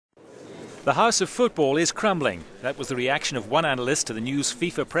The House of Football is crumbling. That was the reaction of one analyst to the news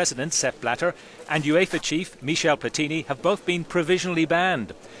FIFA president Sepp Blatter and UEFA chief Michel Platini have both been provisionally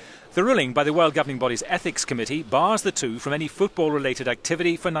banned. The ruling by the World Governing Body's Ethics Committee bars the two from any football-related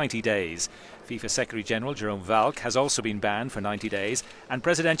activity for 90 days. FIFA Secretary-General Jerome Valcke has also been banned for 90 days, and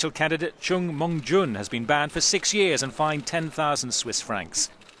presidential candidate Chung Mong-jun has been banned for 6 years and fined 10,000 Swiss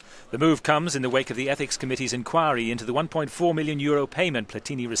francs. The move comes in the wake of the Ethics Committee's inquiry into the €1.4 million payment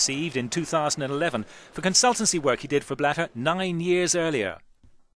Platini received in 2011 for consultancy work he did for Blatter 9 years earlier.